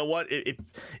 But you know what?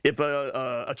 If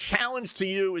a challenge to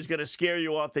you is going to scare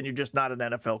you off, then you're just not an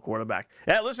NFL quarterback.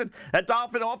 Yeah, listen, that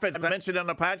Dolphin offense I mentioned on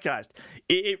the podcast,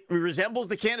 it resembles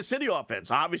the Kansas City offense.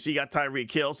 Obviously, you got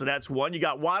Tyreek Hill, so that's one. You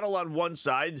got Waddle on one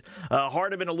side,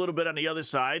 Hardeman a little bit on the other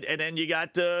side, and then you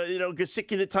got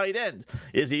Gesicki, the tight end.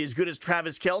 Is he as good as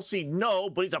Travis Kelce? No,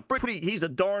 but he's a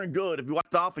darn good. If you watch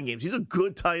Dolphin games, he's a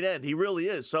good tight end. He really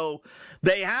is. So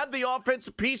they have the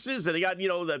offensive pieces, and they got,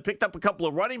 they picked up a couple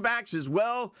of running backs as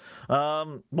well.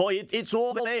 Boy, it's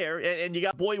all there. And you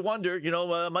got boy wonder,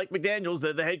 Mike McDaniels,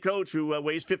 the head coach who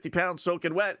weighs 50 pounds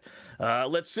soaking wet.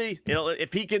 Let's see,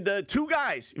 if he could, two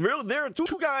guys. Really, there are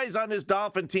two guys on this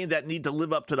Dolphin team that need to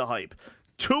live up to the hype.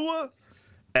 Tua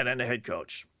and then the head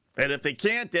coach. And if they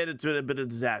can't, then it's been a bit of a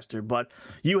disaster. But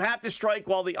you have to strike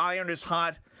while the iron is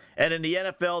hot. And in the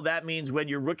NFL, that means when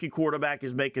your rookie quarterback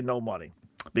is making no money.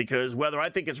 Because whether I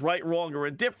think it's right, wrong, or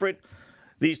indifferent,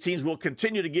 these teams will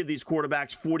continue to give these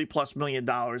quarterbacks $40+ million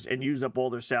and use up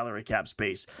all their salary cap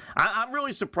space. I'm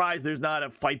really surprised there's not a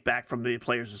fight back from the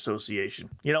Players Association,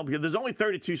 because there's only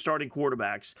 32 starting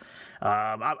quarterbacks.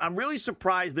 I'm really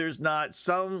surprised there's not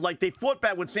some, like they fought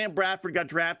back when Sam Bradford got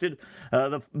drafted.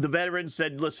 The veterans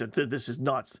said, listen, this is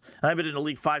nuts. I've been in the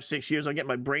league 5-6 years. I'm getting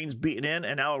my brains beaten in,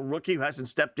 and now a rookie who hasn't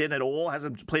stepped in at all,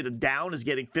 hasn't played a down, is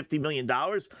getting $50 million.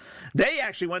 They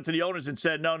actually went to the owners and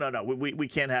said, no, we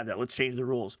can't have that. Let's change the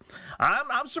rules.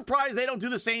 I'm surprised they don't do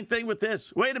the same thing with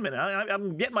this. Wait a minute.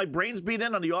 I'm getting my brains beat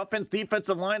in on the offense,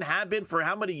 defensive line, have been for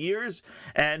how many years,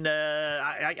 and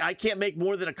I can't make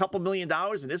more than a couple $1 million,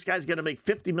 and this guy's going to make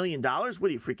 $50 million? What are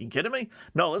you freaking kidding me?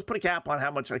 No, let's put a cap on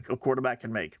how much a quarterback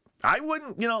can make. I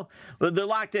wouldn't, they're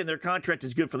locked in. Their contract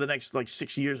is good for the next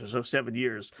 6 years or so, 7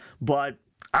 years, but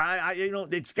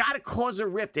it's got to cause a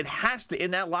rift. It has to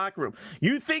in that locker room.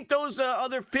 You think those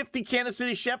other 50 Kansas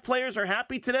City Chef players are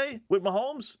happy today with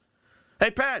Mahomes? Hey,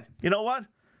 Pat, you know what?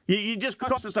 You just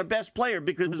cost us our best player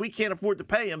because we can't afford to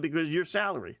pay him because of your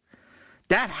salary.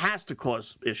 That has to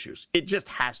cause issues. It just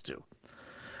has to.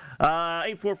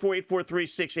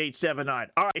 844-843-6879.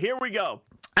 All right, here we go.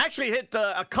 Actually hit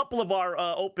a couple of our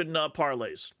open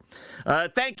parlays.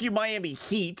 Thank you, Miami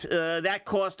Heat. That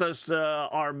cost us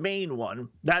our main one.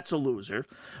 That's a loser.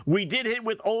 We did hit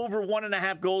with over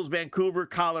 1.5 goals, Vancouver,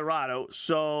 Colorado.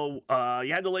 So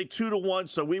you had to lay 2-1.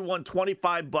 So we won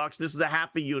 $25. This is a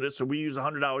half a unit. So we use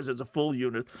 $100 as a full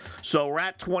unit. So we're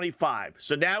at 25.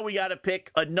 So now we got to pick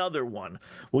another one.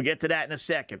 We'll get to that in a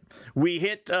second. We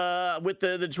hit with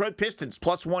the Detroit Pistons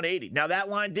plus 180. Now that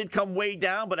line did come way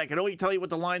down, but I can only tell you what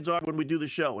the lines are when we do the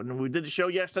show. And when we did the show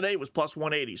yesterday, it was plus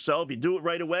 180. So if you do it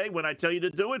right away when I tell you to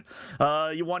do it,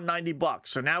 you won $90.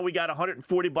 So now we got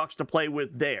 $140 to play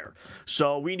with there.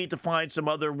 So we need to find some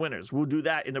other winners. We'll do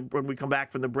that when we come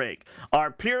back from the break.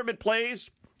 Our pyramid plays,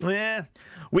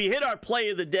 we hit our play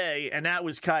of the day, and that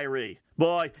was Kyrie.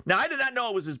 Boy, now I did not know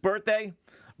it was his birthday,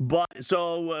 but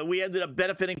so we ended up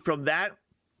benefiting from that.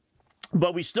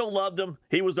 But we still loved him.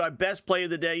 He was our best play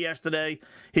of the day yesterday.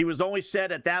 He was only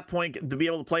set at that point to be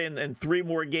able to play in 3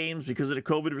 more games because of the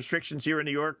COVID restrictions here in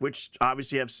New York, which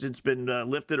obviously have since been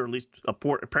lifted, or at least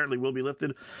apparently will be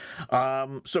lifted.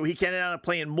 So he can end up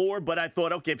playing more, but I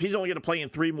thought, okay, if he's only going to play in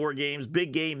 3 more games,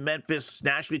 big game, Memphis,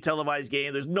 nationally televised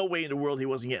game, there's no way in the world he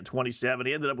wasn't getting 27.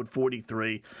 He ended up with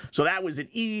 43. So that was an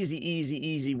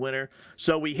easy winner.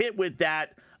 So we hit with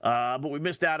that. But we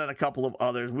missed out on a couple of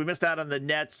others. We missed out on the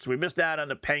Nets. We missed out on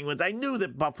the Penguins. I knew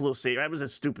that Buffalo saved. That was a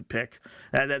stupid pick.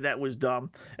 That was dumb.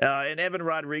 And Evan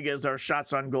Rodriguez, our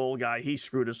shots on goal guy, he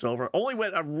screwed us over. Only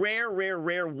went a rare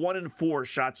 1-in-4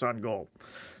 shots on goal.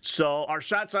 So our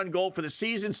shots on goal for the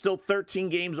season, still 13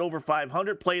 games over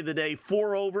 500. Play of the day,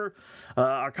 4 over.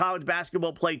 Our college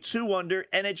basketball play, 2 under.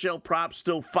 NHL props,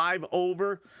 still 5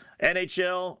 over.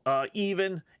 NHL,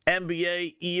 even.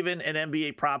 NBA, even. And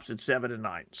NBA props at 7 and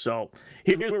 9. So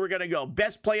here's where we're going to go.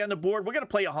 Best play on the board. We're going to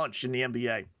play a hunch in the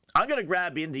NBA. I'm going to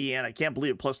grab Indiana. I can't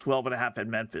believe it, plus 12.5 at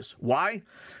Memphis. Why?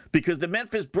 Because the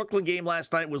Memphis-Brooklyn game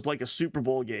last night was like a Super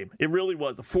Bowl game. It really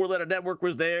was. The 4-letter network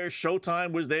was there.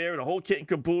 Showtime was there. The whole kit and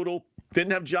caboodle.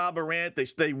 Didn't have Ja Morant.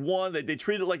 They won. They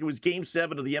treated it like it was Game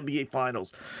 7 of the NBA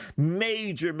Finals.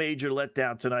 Major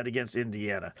letdown tonight against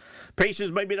Indiana.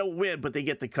 Pacers maybe don't win, but they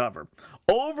get the cover.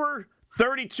 Over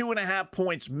 32.5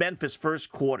 points, Memphis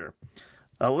first quarter.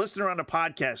 A listener on the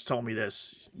podcast told me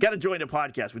this. You got to join the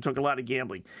podcast. We took a lot of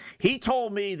gambling. He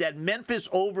told me that Memphis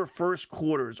over first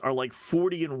quarters are like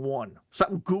 40-1.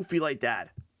 Something goofy like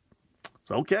that.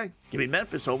 So, okay. Give me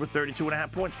Memphis over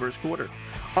 32.5 points first quarter.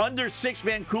 Under 6,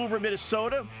 Vancouver,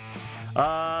 Minnesota.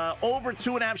 Over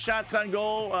 2.5 shots on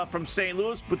goal from St.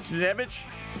 Louis, Butchnevich.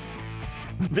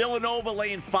 Villanova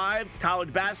laying 5.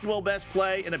 College basketball best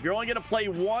play. And if you're only going to play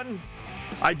 1,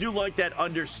 I do like that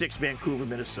under 6 Vancouver,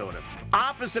 Minnesota.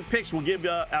 Opposite picks, we'll give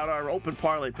out our open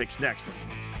parlay picks next.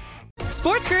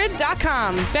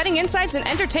 SportsGrid.com. Betting insights and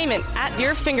entertainment at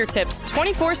your fingertips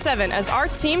 24/7 as our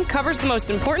team covers the most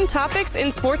important topics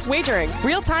in sports wagering.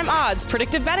 Real-time odds,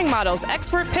 predictive betting models,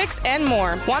 expert picks, and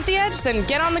more. Want the edge? Then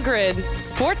get on the grid.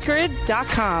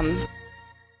 SportsGrid.com.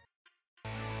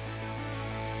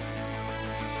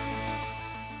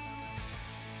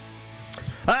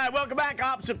 All right, welcome back.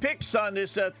 Opposite picks on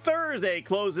this Thursday,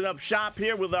 closing up shop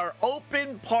here with our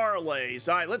open parlays.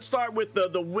 All right, let's start with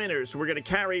the winners. We're going to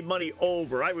carry money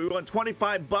over. Right, we won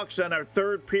 $25 on our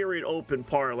third period open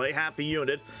parlay, half a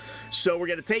unit. So we're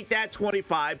going to take that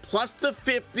 25 plus the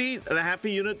 50, the half a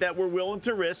unit that we're willing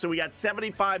to risk. So we got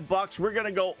 $75. We're going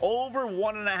to go over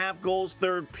 1.5 goals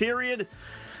third period.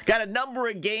 Got a number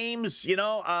of games,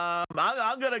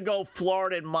 I'm going to go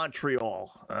Florida and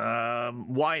Montreal.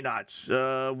 Why not?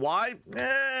 Why?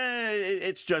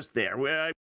 It's just there.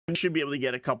 We should be able to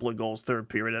get a couple of goals third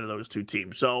period out of those two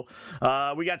teams. So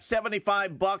we got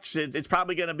 $75. It's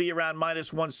probably going to be around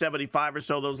minus 175 or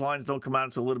so. Those lines don't come out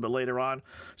until a little bit later on.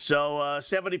 So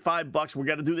 $75. We're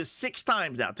going to do this 6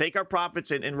 times now. Take our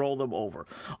profits and roll them over.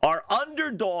 Our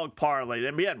underdog parlay.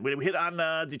 And again, we hit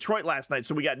on Detroit last night.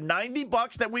 So we got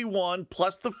 $90 that we won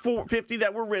plus the $50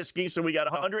 that we're risking. So we got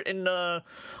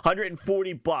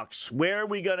 $140. Where are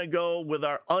we going to go with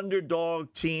our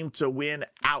underdog team to win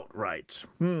outright?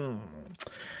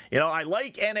 I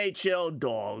like NHL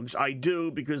dogs. I do,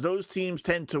 because those teams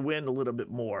tend to win a little bit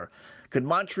more. Could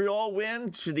Montreal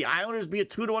win? Should the Islanders be a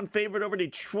 2-1 favorite over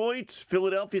Detroit?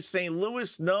 Philadelphia, St.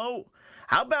 Louis? No.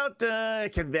 How about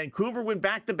can Vancouver win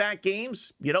back-to-back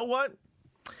games? You know what?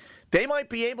 They might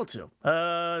be able to.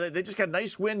 They just got a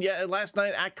nice win last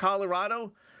night at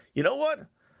Colorado. You know what?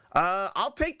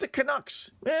 I'll take the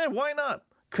Canucks. Why not?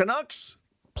 Canucks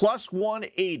plus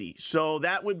 180. So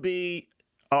that would be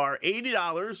our $80,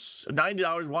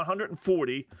 $90,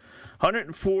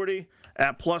 140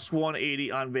 at plus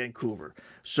 180 on Vancouver.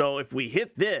 So if we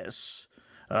hit this,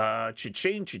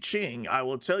 cha-ching, cha-ching, I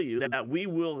will tell you that we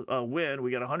will win. We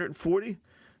got 140.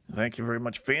 Thank you very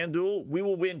much, FanDuel. We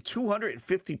will win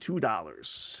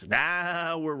 $252.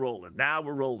 Now we're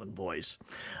rolling, boys.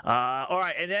 All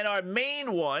right, and then our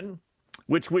main one,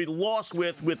 which we lost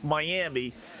with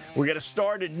Miami, we're going to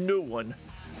start a new one.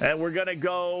 And we're going to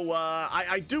go,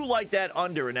 I do like that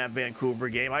under in that Vancouver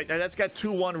game. That's got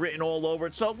 2-1 written all over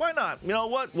it. So why not? You know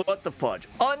what? What the fudge?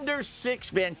 Under 6,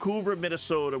 Vancouver,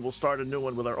 Minnesota. We'll start a new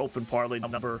one with our open parlay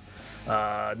number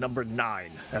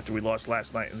 9 after we lost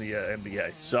last night in the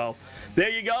NBA. So there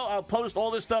you go. I'll post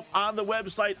all this stuff on the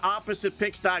website,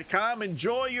 OppositePicks.com.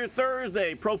 Enjoy your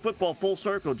Thursday. Pro football full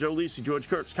circle. Joe Lisi, George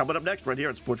Kurtz. Coming up next right here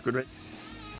on Sports Grid Radio.